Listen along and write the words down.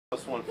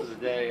one for the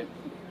day,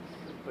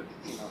 but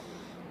you know,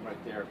 right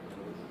there,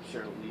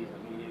 share the lead.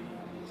 I mean, you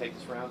take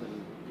this round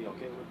and be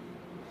okay with it.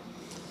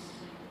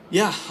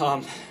 Yeah,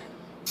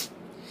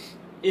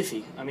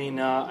 iffy. I mean,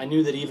 I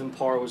knew that even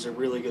par was a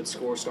really good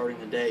score starting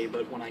the day,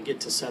 but when I get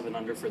to 7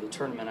 under for the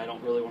tournament, I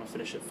don't really want to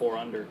finish at 4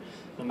 under,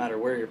 no matter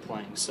where you're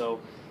playing. So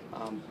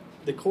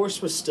the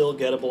course was still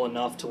gettable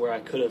enough to where I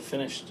could have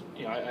finished.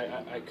 You know,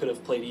 I could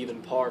have played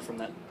even par from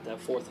that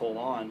 4th hole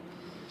on.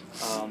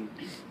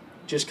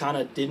 Just kind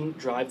of didn't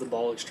drive the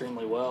ball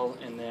extremely well,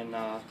 and then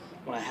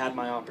when I had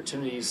my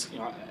opportunities, you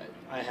know,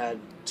 I had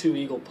 2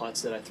 eagle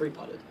putts that I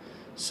 3-putted.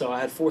 So I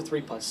had 4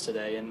 3-putts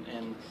today,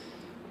 and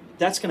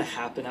that's going to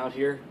happen out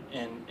here,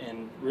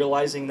 and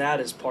realizing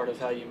that is part of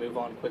how you move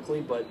on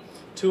quickly, but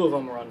 2 of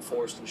them were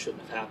unforced and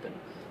shouldn't have happened.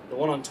 The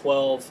one on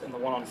 12 and the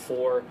one on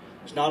 4,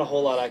 there's not a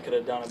whole lot I could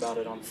have done about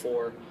it on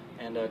 4,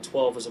 and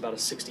 12 was about a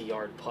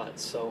 60-yard putt,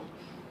 so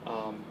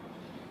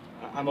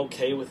I'm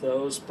okay with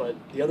those, but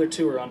the other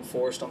 2 are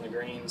unforced on the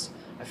greens.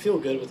 I feel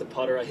good with the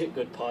putter. I hit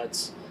good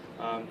putts.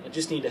 I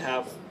just need to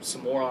have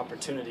some more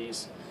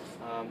opportunities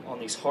on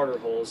these harder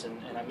holes,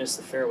 and I missed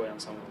the fairway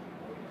on some of them.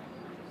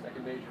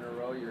 Second major in a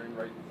row, you're in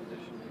right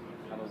position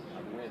to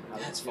win.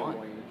 That's fine.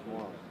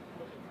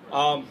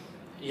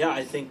 Yeah,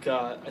 I think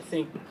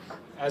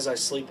as I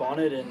sleep on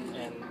it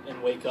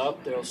and wake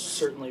up, there'll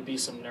certainly be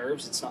some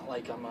nerves. It's not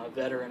like I'm a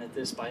veteran at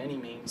this by any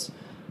means.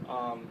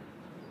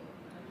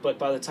 But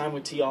by the time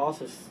we tee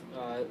off, if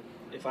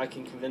I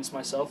can convince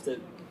myself that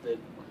you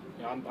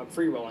know, I'm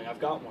free rolling, I've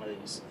got one of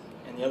these,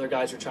 and the other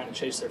guys are trying to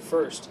chase their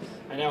first,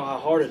 I know how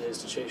hard it is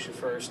to chase your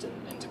first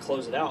and to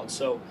close it out.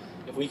 So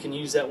if we can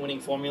use that winning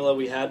formula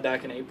we had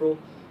back in April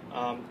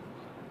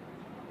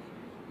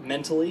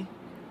mentally,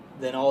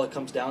 then all it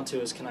comes down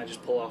to is, can I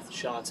just pull off the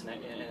shots, and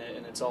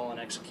it's all on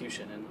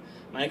execution. And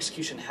my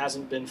execution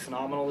hasn't been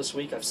phenomenal this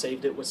week. I've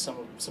saved it with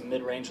some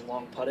mid-range and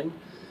long putting.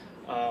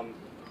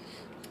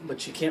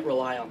 But you can't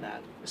rely on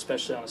that,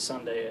 especially on a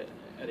Sunday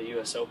at a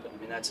U.S. Open. I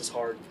mean, that's as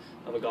hard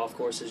of a golf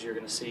course as you're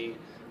going to see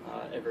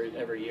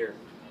every year.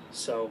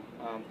 So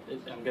I'm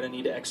going to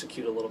need to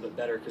execute a little bit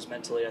better, because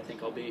mentally I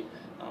think I'll be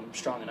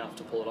strong enough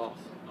to pull it off.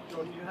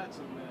 Jordan, you had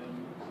some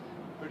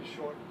pretty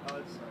short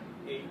putts,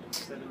 8,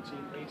 17,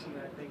 18,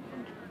 I think,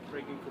 from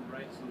breaking from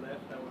right to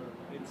left that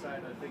were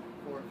inside, I think,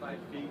 4 or 5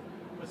 feet.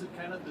 Was it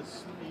kind of the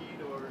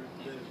speed or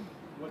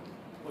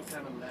what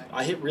kind of lag?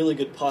 I hit really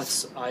good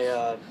putts.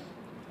 I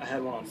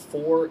had one on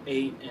 4,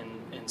 8,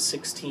 and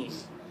 16,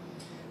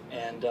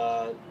 and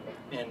I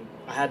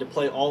had to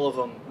play all of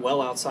them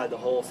well outside the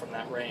hole from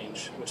that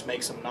range, which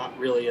makes them not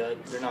really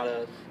they're not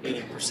a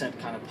 80%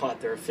 kind of putt.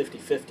 They're a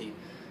 50-50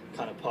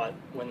 kind of putt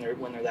when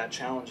they're that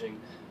challenging.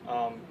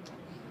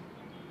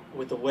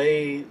 With the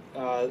way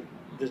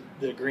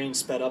the green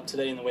sped up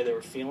today and the way they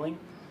were feeling,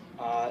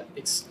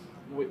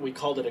 we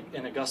called it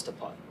an Augusta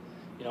putt.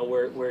 You know,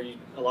 where you,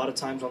 a lot of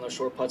times on those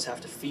short putts,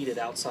 have to feed it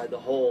outside the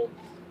hole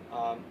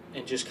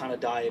and just kind of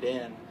die it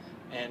in.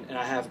 And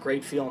I have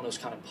great feel on those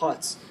kind of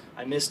putts.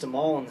 I missed them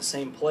all in the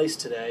same place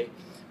today,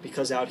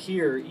 because out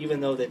here,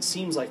 even though that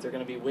seems like they're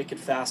going to be wicked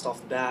fast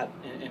off the bat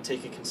and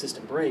take a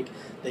consistent break,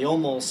 they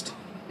almost,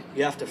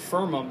 you have to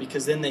firm them,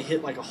 because then they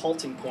hit like a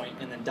halting point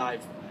and then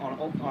dive on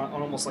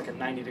almost like a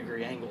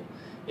 90-degree angle.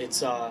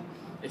 It's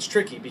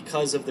tricky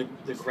because of the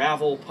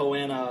gravel,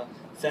 poana,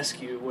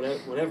 fescue,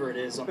 whatever it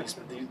is on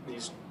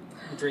these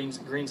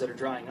greens that are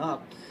drying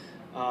up.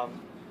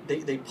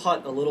 They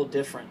putt a little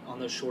different on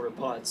those shorter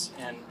putts,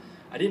 and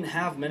I didn't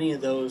have many of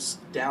those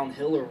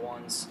downhiller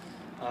ones,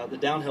 the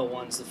downhill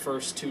ones, the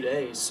first 2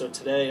 days. So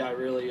today I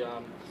really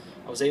I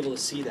was able to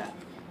see that,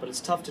 but it's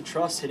tough to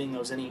trust hitting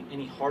those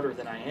any harder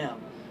than I am,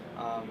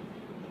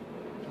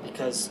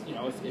 because you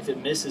know, if it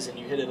misses and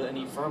you hit it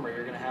any firmer,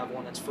 you're going to have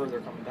one that's further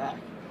coming back.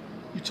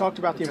 You talked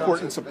about the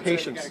importance of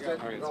patience. All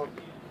right.